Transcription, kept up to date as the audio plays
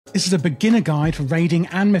This is a beginner guide for raiding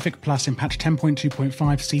and Mythic Plus in patch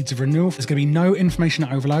 10.2.5 Seeds of Renewal. There's going to be no information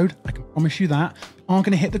overload, I can promise you that. You are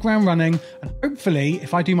going to hit the ground running, and hopefully,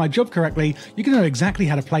 if I do my job correctly, you're going to know exactly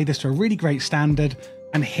how to play this to a really great standard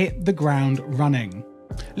and hit the ground running.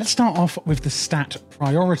 Let's start off with the stat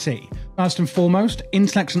priority. First and foremost,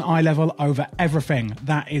 intellect and eye level over everything.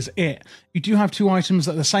 That is it. You do have 2 items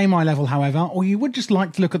at the same eye level, however, or you would just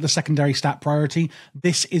like to look at the secondary stat priority.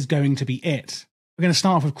 This is going to be it. We're going to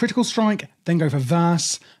start off with critical strike, then go for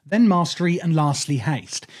verse, then mastery, and lastly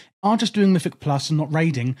haste. Are just doing Mythic Plus and not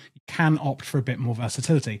raiding, you can opt for a bit more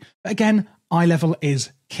versatility. But again, eye level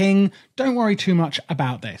is king. Don't worry too much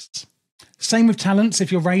about this. Same with talents.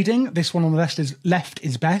 If you're raiding, this one on the left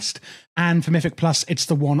is best. And for Mythic Plus, it's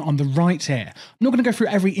the one on the right here. I'm not going to go through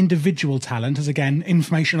every individual talent, as again,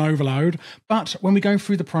 information overload. But when we go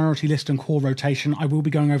through the priority list and core rotation, I will be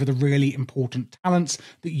going over the really important talents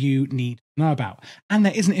that you need to know about. And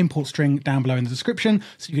there is an import string down below in the description,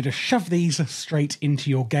 so you can just shove these straight into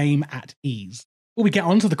your game at ease. Before we get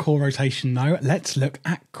onto the core rotation, though, let's look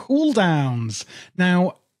at cooldowns.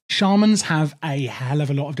 Now, Shamans have a hell of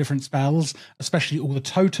a lot of different spells, especially all the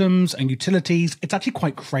totems and utilities. It's actually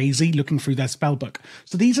quite crazy looking through their spellbook.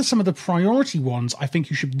 So these are some of the priority ones I think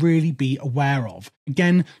you should really be aware of.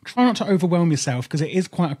 Again, try not to overwhelm yourself because it is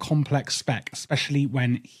quite a complex spec, especially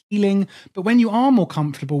when healing. But when you are more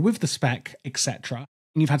comfortable with the spec, etc.,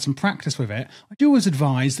 and you've had some practice with it, I do always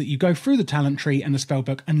advise that you go through the talent tree and the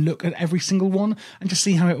spellbook and look at every single one and just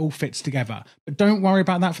see how it all fits together. But don't worry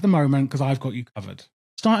about that for the moment because I've got you covered.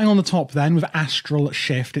 Starting on the top then with Astral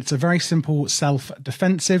Shift, it's a very simple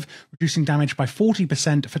self-defensive, reducing damage by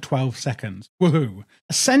 40% for 12 seconds. Woohoo!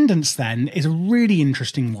 Ascendance then is a really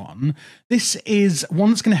interesting one. This is one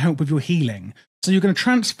that's going to help with your healing. So you're going to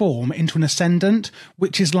transform into an Ascendant,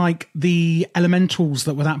 which is like the elementals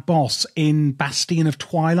that were that boss in Bastion of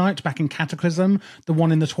Twilight back in Cataclysm, the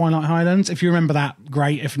one in the Twilight Highlands. If you remember that,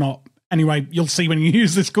 great. If not, anyway, you'll see when you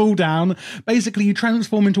use this cooldown. Basically, you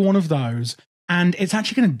transform into one of those. And it's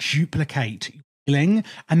actually going to duplicate healing,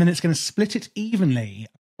 and then it's going to split it evenly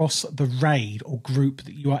across the raid or group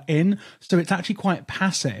that you are in. So it's actually quite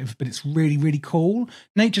passive, but it's really, really cool.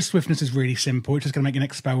 Nature Swiftness is really simple. It's just going to make your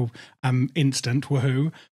next spell instant.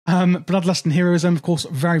 Woohoo. Bloodlust and Heroism, of course,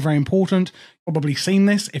 very, very important. Probably seen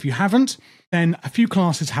this. If you haven't, then a few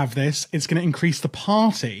classes have this. It's going to increase the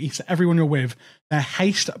party, so everyone you're with, their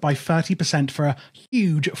haste by 30% for a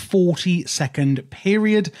huge 40-second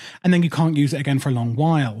period, and then you can't use it again for a long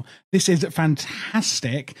while. This is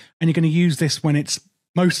fantastic, and you're going to use this when it's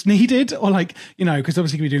most needed, or like, you know, because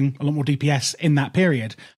obviously you'll be doing a lot more DPS in that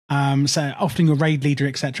period. So often your raid leader,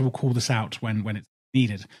 etc., will call this out when it's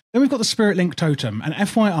needed. Then we've got the Spirit Link Totem, and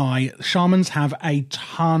FYI, Shamans have a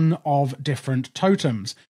ton of different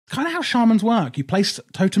totems. Kind of how Shamans work. You place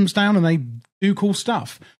totems down and they do cool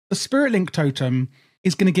stuff. The Spirit Link Totem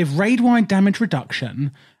is going to give raid-wide damage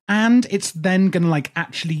reduction, and it's then going to like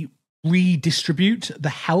actually redistribute the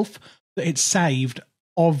health that it's saved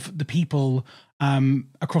of the people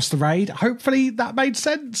across the raid. Hopefully that made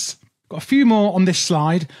sense. Got a few more on this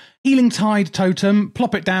slide. Healing Tide Totem,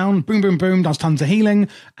 plop it down, boom, boom, boom, does tons of healing.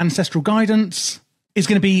 Ancestral Guidance is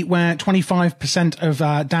going to be where 25%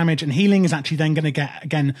 of damage and healing is actually then going to get,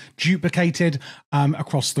 again, duplicated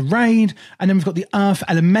across the raid. And then we've got the Earth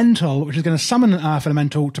Elemental, which is going to summon an Earth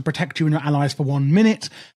Elemental to protect you and your allies for 1 minute.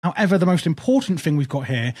 However, the most important thing we've got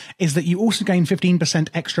here is that you also gain 15%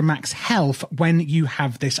 extra max health when you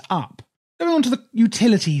have this up. Going on to the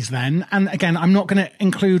utilities then, and again, I'm not going to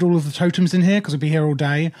include all of the totems in here because we'll be here all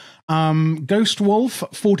day. Ghost Wolf,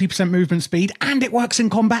 40% movement speed, and it works in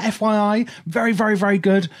combat, FYI. Very, very, very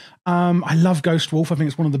good. I love Ghost Wolf. I think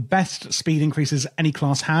it's one of the best speed increases any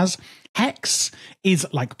class has. Hex is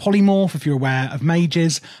like Polymorph, if you're aware of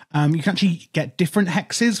mages. You can actually get different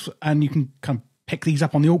hexes, and you can kind of pick these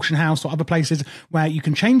up on the auction house or other places where you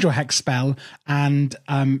can change your hex spell, and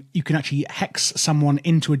you can actually hex someone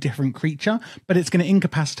into a different creature, but it's going to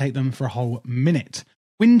incapacitate them for a whole minute.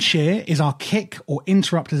 Wind Shear is our kick or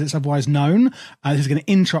interrupt as it's otherwise known. This is going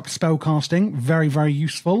to interrupt spell casting. Very, very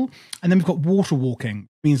useful. And then we've got Water Walking.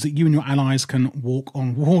 Means that you and your allies can walk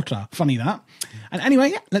on water. Funny that. And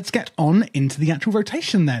anyway, let's get on into the actual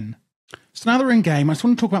rotation then. So now that we're in game, I just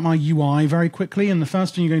want to talk about my UI very quickly, and the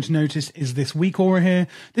first thing you're going to notice is this weak aura here.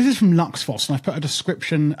 This is from Luxfos, and I've put a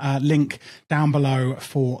description link down below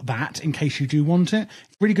for that in case you do want it.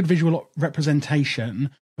 It's a really good visual representation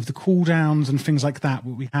of the cooldowns and things like that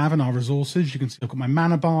we have in our resources. You can see I've got my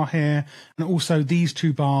mana bar here, and also these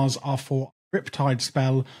 2 bars are for Riptide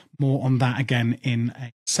spell. More on that again in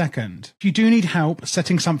a second. If you do need help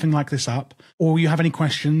setting something like this up, or you have any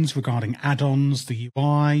questions regarding add-ons, the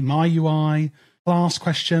UI, my UI, class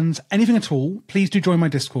questions, anything at all, please do join my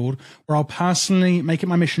Discord, where I'll personally make it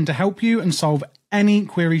my mission to help you and solve any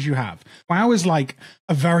queries you have. WoW is like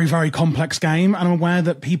a very, very complex game, and I'm aware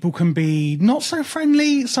that people can be not so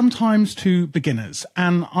friendly sometimes to beginners.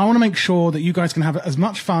 And I want to make sure that you guys can have as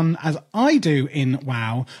much fun as I do in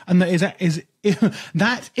WoW, and that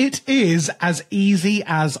it is as easy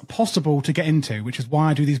as possible to get into, which is why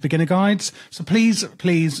I do these beginner guides. So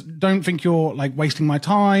please don't think you're like wasting my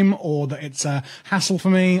time or that it's a hassle for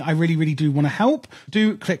me. I really, really do want to help.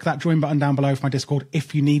 Do click that join button down below for my Discord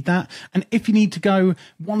if you need that. And if you need to go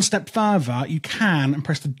one step further, you can and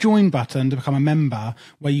press the join button to become a member,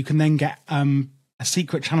 where you can then get a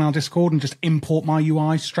secret channel on Discord and just import my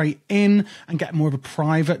UI straight in and get more of a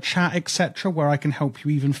private chat, etc., where I can help you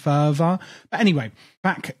even further. But anyway,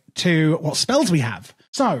 back to what spells we have.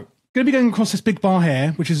 So, going to be going across this big bar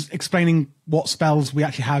here, which is explaining what spells we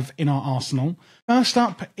actually have in our arsenal. First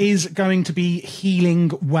up is going to be Healing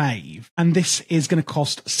Wave, and this is going to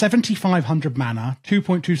cost 7,500 mana,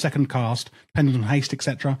 2.2 second cast, depending on haste,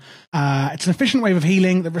 etc. It's an efficient wave of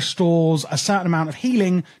healing that restores a certain amount of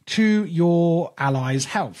healing to your allies'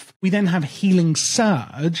 health. We then have Healing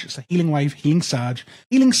Surge, so Healing Wave, Healing Surge.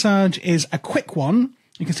 Healing Surge is a quick one.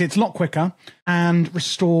 You can see it's a lot quicker and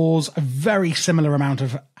restores a very similar amount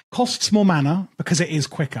of, costs more mana because it is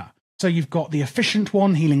quicker. So you've got the efficient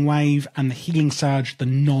one, Healing Wave, and the Healing Surge, the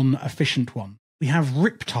non-efficient one. We have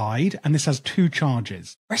Riptide, and this has 2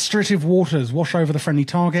 charges. Restorative Waters wash over the friendly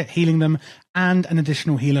target, healing them, and an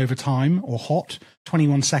additional heal over time, or hot,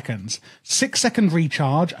 21 seconds. 6-second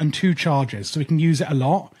recharge and 2 charges, so we can use it a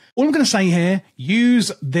lot. All I'm going to say here,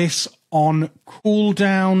 use this on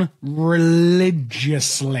cooldown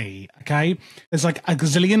religiously, okay? There's like a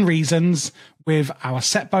gazillion reasons with our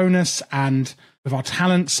set bonus and with our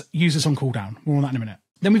talents. Use this on cooldown. More on that in a minute.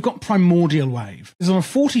 Then we've got Primordial Wave. This is on a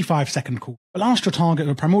 45-second cooldown. Blast your target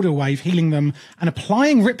with a Primordial Wave, healing them, and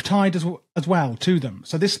applying Riptide as well to them.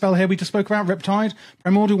 So this spell here we just spoke about, Riptide.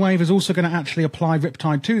 Primordial Wave is also going to actually apply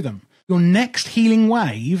Riptide to them. Your next Healing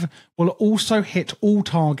Wave will also hit all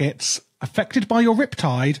targets affected by your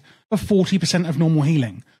Riptide for 40% of normal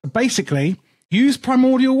healing. So basically, use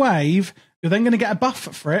Primordial Wave. You're then going to get a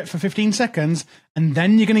buff for it for 15 seconds, and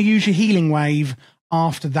then you're going to use your Healing Wave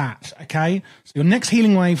after that, okay? So your next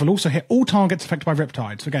Healing Wave will also hit all targets affected by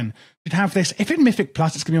Riptide. So again, you'd have this, if in Mythic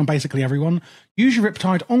Plus, it's going to be on basically everyone. Use your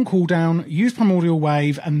Riptide on cooldown, use Primordial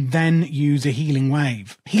Wave, and then use a Healing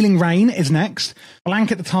Wave. Healing Rain is next.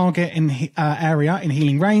 Blanket the target in area in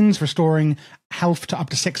Healing Rains, restoring health to up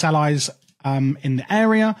to 6 allies in the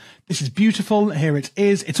area. This is beautiful. Here it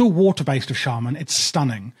is. It's all water-based with Shaman. It's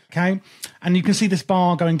stunning, okay? And you can see this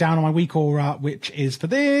bar going down on my weak aura, which is for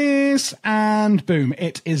this, and boom,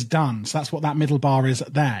 it is done. So that's what that middle bar is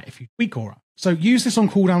there, if you weak aura. So use this on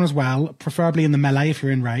cooldown as well, preferably in the melee if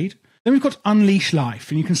you're in raid. Then we've got Unleash Life,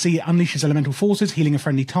 and you can see it unleashes elemental forces, healing a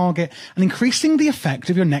friendly target, and increasing the effect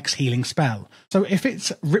of your next healing spell. So if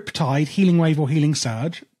it's Riptide, Healing Wave, or Healing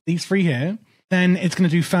Surge, these 3 here, then it's going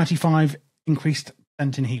to do 35 increased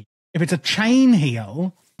percent in heal. If it's a chain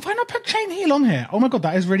heal, have I not put chain heal on here? Oh my god,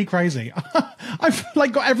 that is really crazy. I've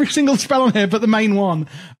like got every single spell on here but the main one.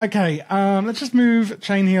 Okay, let's just move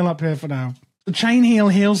chain heal up here for now. The chain heal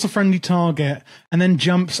heals the friendly target and then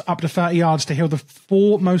jumps up to 30 yards to heal the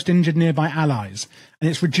 4 most injured nearby allies. And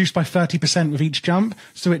it's reduced by 30% with each jump,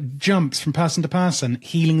 so it jumps from person to person,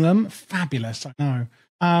 healing them. Fabulous, I know.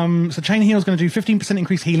 So Chain Heal is going to do 15%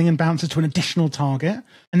 increased healing and bounces to an additional target.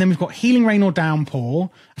 And then we've got Healing Rain or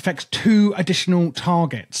Downpour, affects 2 additional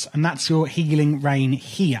targets. And that's your Healing Rain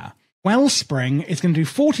here. Wellspring is going to do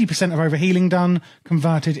 40% of overhealing done,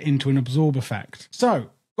 converted into an absorb effect.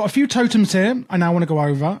 So, got a few totems here I now want to go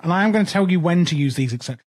over, and I am going to tell you when to use these,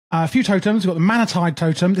 etc. A few totems. We've got the Mana Tide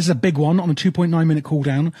totem. This is a big one on a 2.9 minute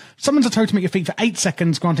cooldown. Summons a totem at your feet for 8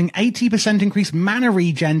 seconds, granting 80% increased mana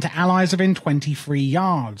regen to allies within 23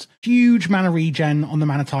 yards. Huge mana regen on the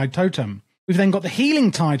Mana Tide totem. We've then got the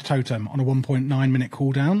Healing Tide totem on a 1.9 minute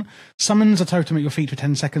cooldown. Summons a totem at your feet for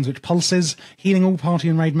 10 seconds, which pulses, healing all party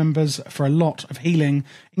and raid members for a lot of healing,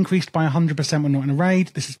 increased by 100% when not in a raid.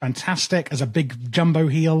 This is fantastic as a big jumbo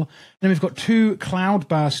heal. Then we've got 2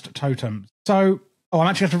 Cloudburst totems. So, I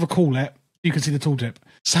actually have to recall it. You can see the tooltip.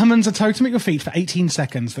 Summons a totem at your feet for 18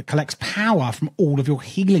 seconds that collects power from all of your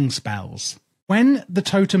healing spells. When the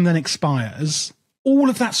totem then expires, all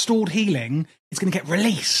of that stored healing is going to get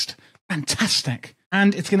released. Fantastic.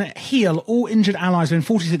 and it's going to heal all injured allies within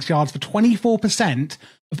 46 yards for 24%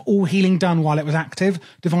 of all healing done while it was active,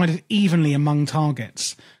 divided evenly among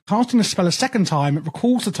targets. Casting the spell a second time, it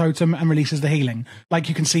recalls the totem and releases the healing. Like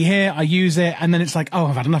you can see here, I use it, and then it's like, oh,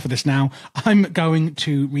 I've had enough of this now. I'm going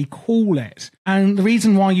to recall it. And the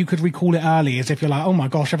reason why you could recall it early is if you're like, oh my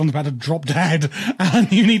gosh, everyone's about to drop dead,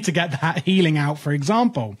 and you need to get that healing out, for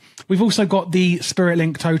example. We've also got the Spirit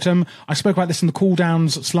Link totem. I spoke about this in the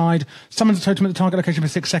cooldowns slide. Summons a totem at the target location for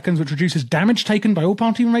 6 seconds, which reduces damage taken by all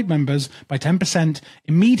party and raid members by 10%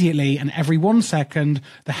 immediately, and every 1 second,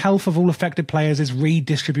 the health of all affected players is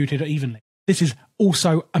redistributed evenly. This is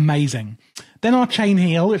also amazing. Then our chain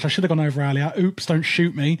heal, which I should have gone over earlier. Oops, don't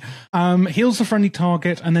shoot me. Heals the friendly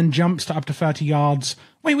target and then jumps to up to 30 yards.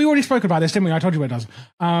 Wait, we already spoke about this, didn't we? I told you what it does.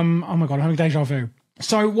 Oh my God, I'm having deja vu.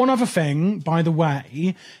 So one other thing, by the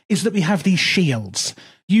way, is that we have these shields.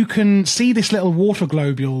 You can see this little water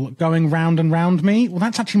globule going round and round me. Well,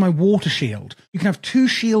 that's actually my water shield. You can have 2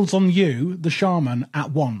 shields on you, the shaman,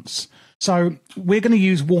 at once. So we're going to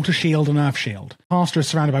use Water Shield and Earth Shield. Caster is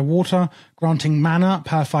surrounded by water, granting mana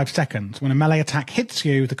per 5 seconds. When a melee attack hits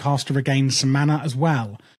you, the caster regains some mana as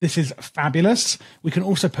well. This is fabulous. We can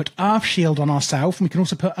also put Earth Shield on ourselves, and we can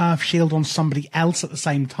also put Earth Shield on somebody else at the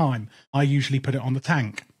same time. I usually put it on the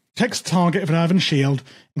tank. Protects the target of an earthen shield,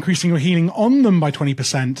 increasing your healing on them by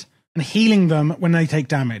 20%, and healing them when they take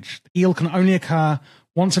damage. The heal can only occur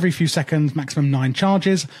once every few seconds, maximum 9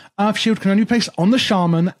 charges. Earth Shield can only be placed on the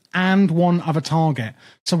shaman and one other target.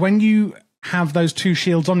 So when you have those 2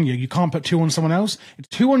 shields on you, you can't put 2 on someone else. It's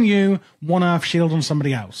 2 on you, 1 Earth Shield on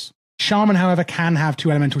somebody else. Shaman, however, can have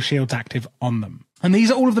 2 elemental shields active on them. And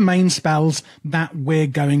these are all of the main spells that we're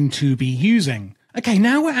going to be using. Okay,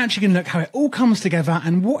 now we're actually going to look how it all comes together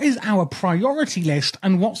and what is our priority list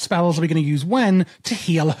and what spells are we going to use when to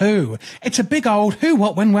heal who. It's a big old who,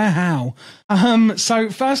 what, when, where, how. So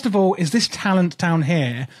first of all is this talent down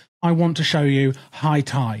here. I want to show you High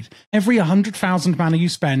Tide. Every 100,000 mana you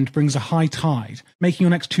spend brings a High Tide, making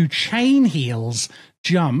your next 2 chain heals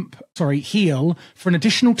heal for an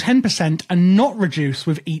additional 10% and not reduce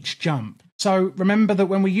with each jump. So remember that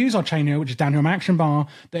when we use our chain heal, which is down here on my action bar,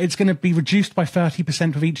 that it's going to be reduced by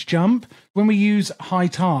 30% with each jump. When we use High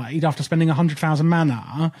Tide after spending 100,000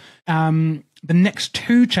 mana, the next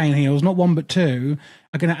 2 chain heals, not 1 but 2,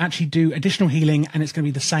 are going to actually do additional healing, and it's going to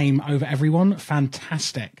be the same over everyone.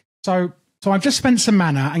 Fantastic. So I've just spent some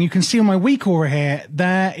mana, and you can see on my weak aura here,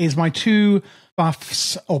 there is my 2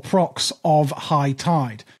 buffs or procs of High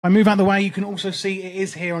Tide. If I move out of the way, you can also see it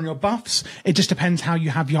is here on your buffs. It just depends how you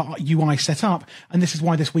have your UI set up, and this is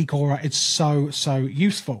why this weak aura is so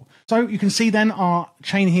useful. So you can see then our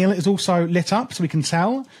chain heal is also lit up, so we can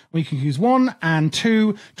tell. We can use 1 and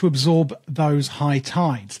 2 to absorb those High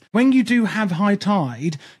Tides. When you do have High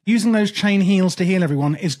Tide, using those chain heals to heal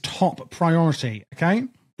everyone is top priority, okay?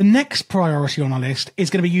 The next priority on our list is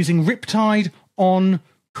going to be using Riptide on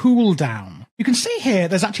cooldown. You can see here,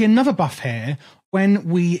 there's actually another buff here when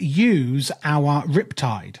we use our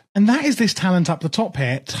Riptide. And that is this talent up the top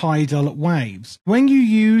here, Tidal Waves. When you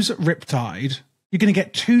use Riptide, you're going to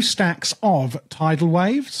get 2 stacks of Tidal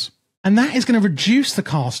Waves. And that is going to reduce the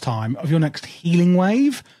cast time of your next healing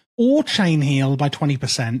wave or chain heal by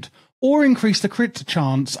 20%, or increase the crit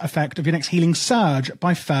chance effect of your next healing surge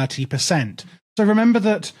by 30%. So remember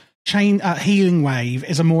that healing wave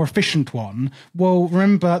is a more efficient one. Well,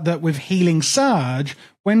 remember that with healing surge,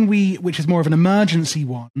 which is more of an emergency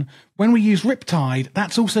one, when we use Riptide,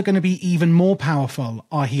 that's also going to be even more powerful,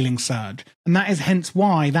 our healing surge. And that is hence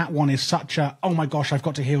why that one is such a, oh my gosh, I've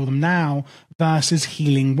got to heal them now, versus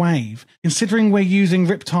healing wave. Considering we're using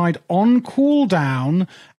Riptide on cooldown,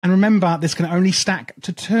 and remember, this can only stack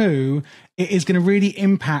to 2, it is going to really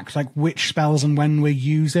impact like which spells and when we're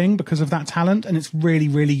using because of that talent, and it's really,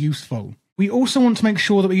 really useful. We also want to make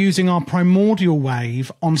sure that we're using our Primordial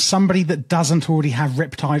Wave on somebody that doesn't already have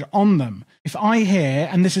Riptide on them. If I here,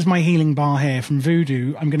 and this is my healing bar here from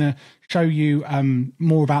Voodoo, I'm going to show you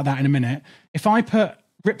more about that in a minute. If I put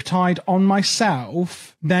Riptide on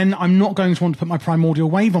myself, then I'm not going to want to put my Primordial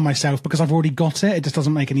Wave on myself because I've already got it. It just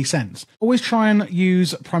doesn't make any sense. Always try and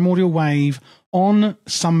use Primordial Wave on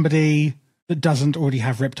somebody that doesn't already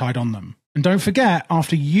have Riptide on them. And don't forget,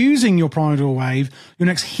 after using your Primordial Wave, your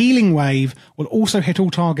next healing wave will also hit all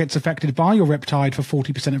targets affected by your Riptide for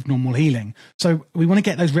 40% of normal healing. So we want to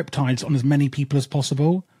get those Riptides on as many people as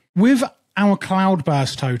possible. With our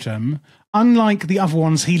Cloudburst totem, unlike the other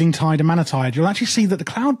ones, Healing Tide and Mana Tide, you'll actually see that the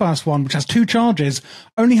Cloudburst one, which has 2 charges,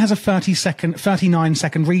 only has a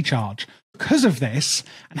 39-second recharge. The because of this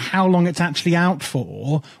and how long it's actually out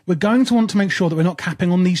for, we're going to want to make sure that we're not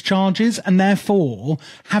capping on these charges, and therefore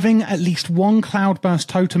having at least one Cloudburst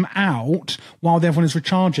totem out while the everyone is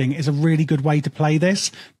recharging is a really good way to play this.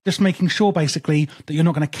 Just making sure basically that you're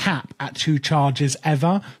not going to cap at 2 charges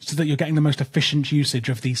ever, so that you're getting the most efficient usage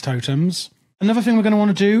of these totems. Another thing we're going to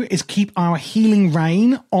want to do is keep our Healing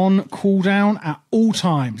Rain on cooldown at all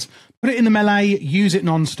times. Put it in the melee, use it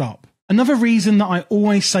non-stop. Another reason that I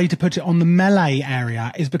always say to put it on the melee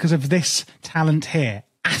area is because of this talent here,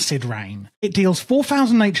 Acid Rain. It deals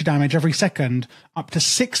 4,000 nature damage every second, up to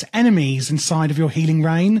 6 enemies inside of your Healing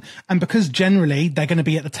Rain, and because generally they're going to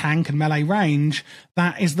be at the tank and melee range,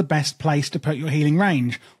 that is the best place to put your healing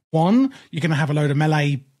range. 1, you're going to have a load of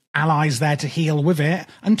melee allies there to heal with it,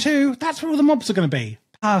 and 2, that's where all the mobs are going to be.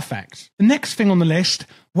 Perfect. The next thing on the list,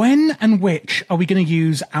 when and which are we going to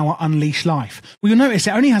use our Unleash Life? Well, you'll notice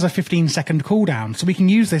it only has a 15-second cooldown, so we can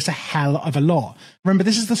use this a hell of a lot. Remember,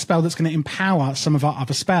 this is the spell that's going to empower some of our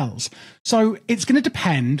other spells. So it's going to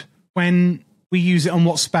depend when we use it on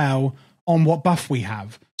what spell, on what buff we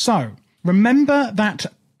have. So remember that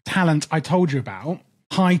talent I told you about,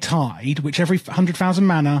 High Tide, which every 100,000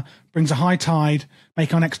 mana brings a high tide,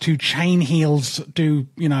 make our next 2 chain heals do,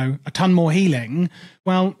 a ton more healing.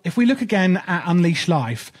 Well, if we look again at Unleash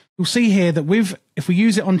Life, you'll see here that if we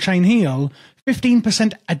use it on chain heal,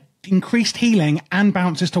 15% increased healing and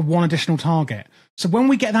bounces to 1 additional target. So when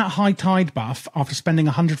we get that high tide buff after spending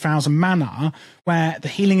 100,000 mana, where the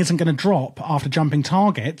healing isn't going to drop after jumping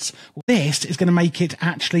targets, this is going to make it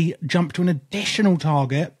actually jump to an additional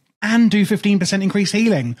target and do 15% increased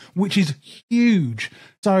healing, which is huge.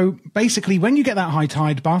 So basically, when you get that high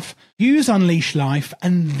tide buff, use Unleash Life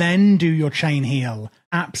and then do your chain heal.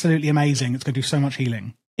 Absolutely amazing. It's going to do so much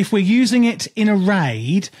healing. If we're using it in a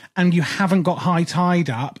raid and you haven't got high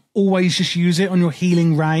tide up, always just use it on your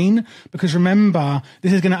Healing Rain, because remember,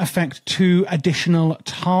 this is going to affect 2 additional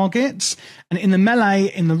targets. And in the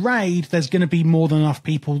melee, in the raid, there's going to be more than enough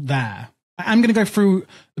people there. I'm going to go through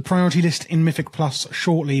the priority list in Mythic Plus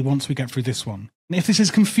shortly once we get through this one. And if this is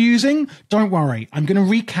confusing, don't worry. I'm going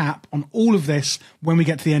to recap on all of this when we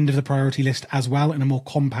get to the end of the priority list as well in a more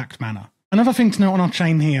compact manner. Another thing to note on our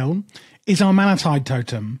chain heal is our Mana Tide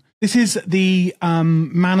totem. This is the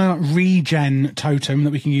mana regen totem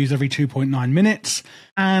that we can use every 2.9 minutes.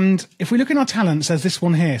 And if we look in our talents, there's this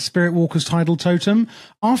one here, Spirit Walker's Tidal Totem.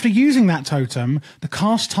 After using that totem, the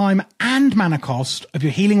cast time and mana cost of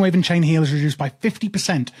your Healing Wave and Chain Heal is reduced by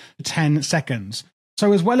 50% to 10 seconds.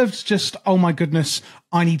 So as well as just, oh my goodness,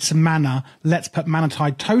 I need some mana, let's put Mana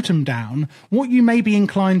Tide Totem down, what you may be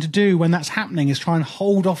inclined to do when that's happening is try and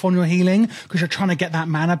hold off on your healing because you're trying to get that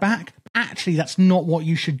mana back. Actually, that's not what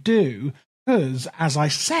you should do, because, as I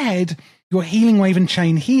said, your Healing Wave and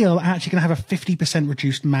Chain Heal are actually going to have a 50%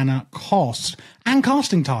 reduced mana cost and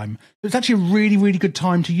casting time. So it's actually a really, really good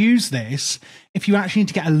time to use this if you actually need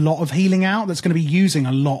to get a lot of healing out that's going to be using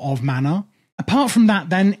a lot of mana. Apart from that,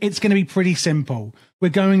 then, it's going to be pretty simple. We're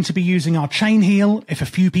going to be using our Chain Heal if a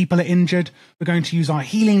few people are injured. We're going to use our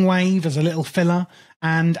Healing Wave as a little filler,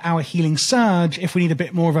 and our Healing Surge if we need a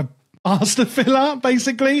bit more of a faster filler,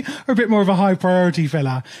 basically, or a bit more of a high priority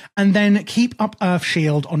filler. And then keep up Earth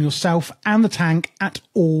Shield on yourself and the tank at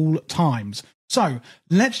all times. So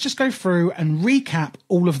let's just go through and recap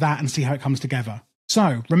all of that and see how it comes together.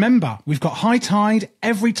 So remember, we've got High Tide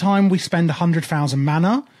every time we spend 100,000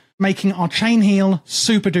 mana, making our Chain Heal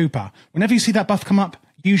super duper. Whenever you see that buff come up,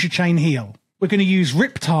 use your Chain Heal. We're going to use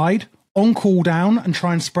Riptide on cooldown and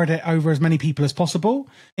try and spread it over as many people as possible,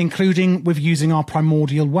 including with using our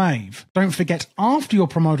Primordial Wave. Don't forget, after your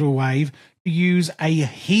Primordial Wave, to use a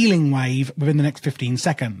Healing Wave within the next 15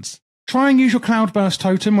 seconds. Try and use your Cloudburst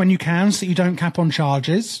totem when you can so that you don't cap on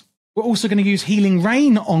charges. We're also going to use Healing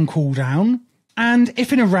Rain on cooldown, and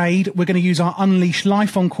if in a raid, we're going to use our Unleash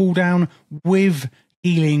Life on cooldown with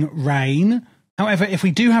Healing Rain. However, if we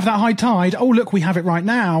do have that high tide, oh look, we have it right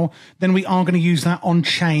now, then we are going to use that on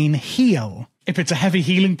Chain Heal. If it's a heavy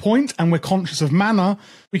healing point and we're conscious of mana,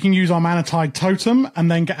 we can use our Mana Tide Totem and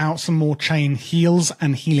then get out some more Chain Heals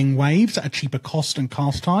and Healing Waves at a cheaper cost and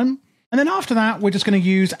cast time. And then after that, we're just going to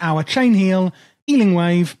use our Chain Heal, Healing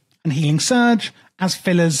Wave, and Healing Surge as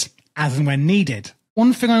fillers as and when needed.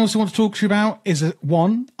 One thing I also want to talk to you about is,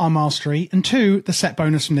 1, our Mastery, and 2, the set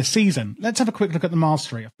bonus from this season. Let's have a quick look at the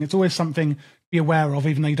Mastery. I think it's always something to be aware of,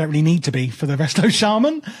 even though you don't really need to be for the Resto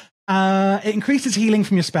Shaman. It increases healing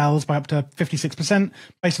from your spells by up to 56%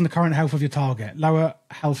 based on the current health of your target. Lower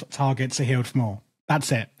health targets are healed for more.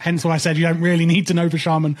 That's it. Hence why I said you don't really need to know for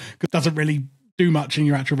Shaman, because it doesn't really do much in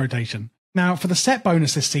your actual rotation. Now, for the set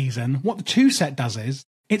bonus this season, what the 2 set does is,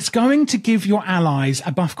 it's going to give your allies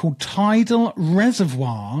a buff called Tidal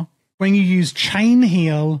Reservoir when you use Chain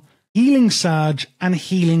Heal, Healing Surge, and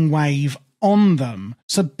Healing Wave on them.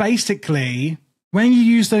 So basically, when you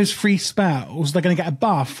use those free spells, they're going to get a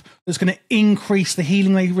buff that's going to increase the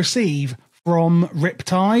healing they receive from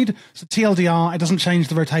Riptide. So TLDR, it doesn't change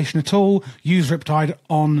the rotation at all. Use Riptide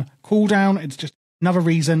on cooldown. It's just another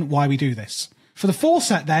reason why we do this. For the 4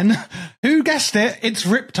 set then, who guessed it? It's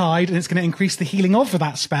Riptide, and it's going to increase the healing of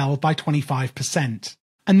that spell by 25%.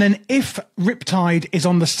 And then if Riptide is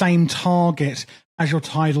on the same target as your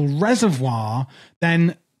Tidal Reservoir,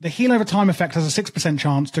 then the heal over time effect has a 6%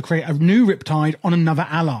 chance to create a new Riptide on another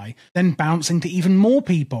ally, then bouncing to even more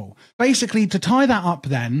people. Basically, to tie that up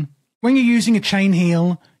then, when you're using a Chain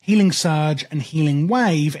Heal, Healing Surge, and Healing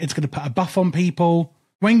Wave, it's going to put a buff on people.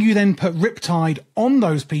 When you then put Riptide on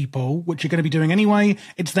those people, which you're going to be doing anyway,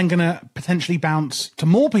 it's then going to potentially bounce to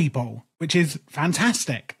more people, which is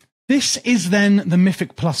fantastic. This is then the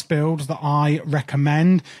Mythic Plus build that I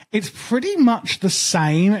recommend. It's pretty much the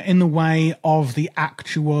same in the way of the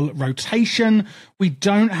actual rotation. We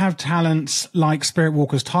don't have talents like Spirit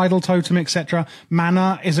Walker's Tidal Totem, etc.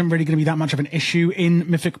 Mana isn't really going to be that much of an issue in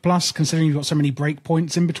Mythic Plus, considering you've got so many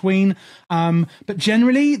breakpoints in between. But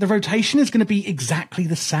generally, the rotation is going to be exactly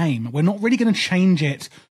the same. We're not really going to change it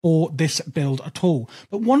for this build at all.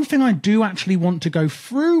 But one thing I do actually want to go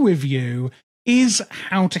through with you is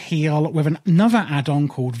how to heal with another add-on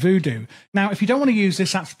called Voodoo. Now, if you don't want to use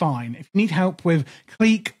this, that's fine. If you need help with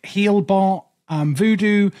Clique, Healbot,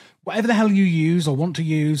 Voodoo, whatever the hell you use or want to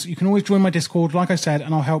use, you can always join my Discord, like I said,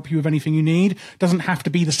 and I'll help you with anything you need. It doesn't have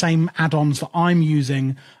to be the same add-ons that I'm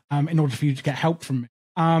using in order for you to get help from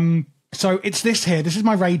me. So it's this here. This is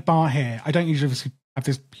my raid bar here. I don't usually have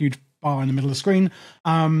this huge bar in the middle of the screen.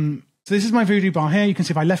 So this is my Voodoo bar here. You can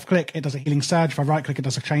see if I left click, it does a Healing Surge. If I right click, it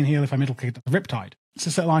does a Chain Heal. If I middle click, it does a Riptide. It's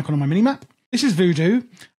this little icon on my minimap. This is Voodoo,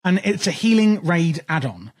 and it's a healing raid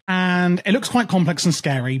add-on. And it looks quite complex and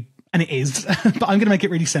scary, and it is, but I'm going to make it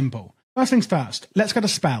really simple. First things first, let's go to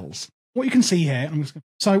spells. What you can see here,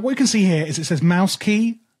 what you can see here is it says mouse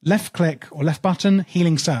key, left click or left button,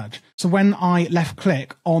 Healing Surge. So when I left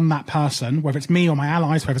click on that person, whether it's me or my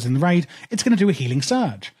allies, whoever's in the raid, it's going to do a Healing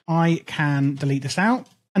Surge. I can delete this out,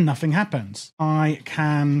 and nothing happens. I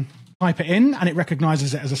can type it in and it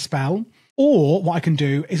recognizes it as a spell. Or what I can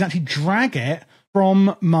do is actually drag it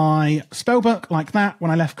from my spellbook like that. When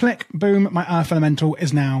I left click, boom, my Earth Elemental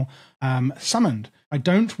is now summoned. I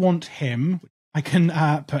don't want him. I can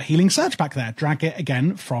put Healing Surge back there, drag it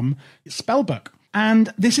again from spellbook.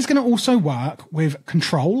 And this is going to also work with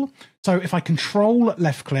control. So if I control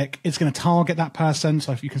left click, it's going to target that person.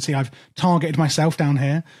 So if you can see, I've targeted myself down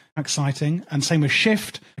here. Exciting. And same with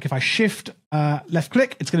shift. Like if I shift left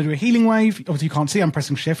click, it's going to do a healing wave. Obviously you can't see I'm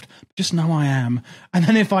pressing shift, but just know I am. And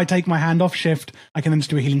then if I take my hand off shift, I can then just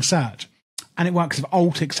do a healing surge. And it works with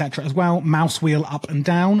alt, etc. as well. Mouse wheel up and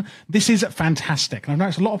down. This is fantastic. And I've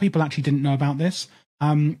noticed a lot of people actually didn't know about this.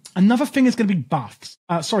 Another thing is going to be buffs.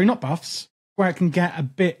 Sorry, not buffs. Where it can get a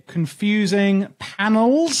bit confusing.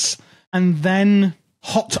 Panels and then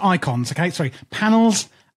hot icons. Okay, sorry, panels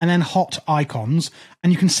and then hot icons.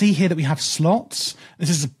 And you can see here that we have slots. This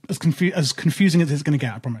is as confusing as it's going to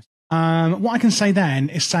get, I promise. What I can say then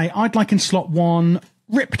is say, I'd like in slot 1,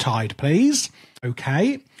 Riptide, please.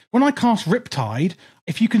 Okay. When I cast Riptide,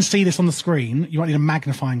 if you can see this on the screen, you might need a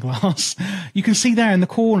magnifying glass. You can see there in the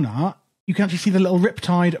corner, you can actually see the little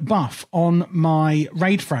Riptide buff on my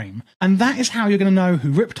raid frame. And that is how you're going to know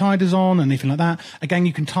who Riptide is on and anything like that. Again,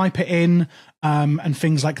 you can type it in and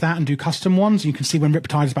things like that and do custom ones. You can see when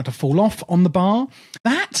Riptide is about to fall off on the bar.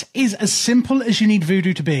 That is as simple as you need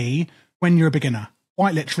Voodoo to be when you're a beginner.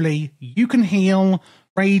 Quite literally, you can heal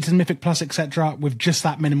raids and Mythic Plus, etc. with just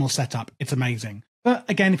that minimal setup. It's amazing. But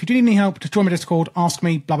again, if you do need any help, just join my Discord, ask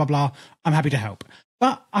me, blah, blah, blah. I'm happy to help.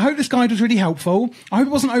 But I hope this guide was really helpful. I hope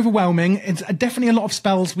it wasn't overwhelming. It's definitely a lot of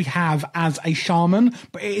spells we have as a shaman,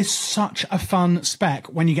 but it is such a fun spec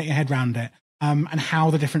when you get your head around it and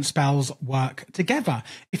how the different spells work together.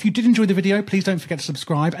 If you did enjoy the video, please don't forget to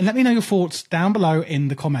subscribe and let me know your thoughts down below in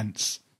the comments.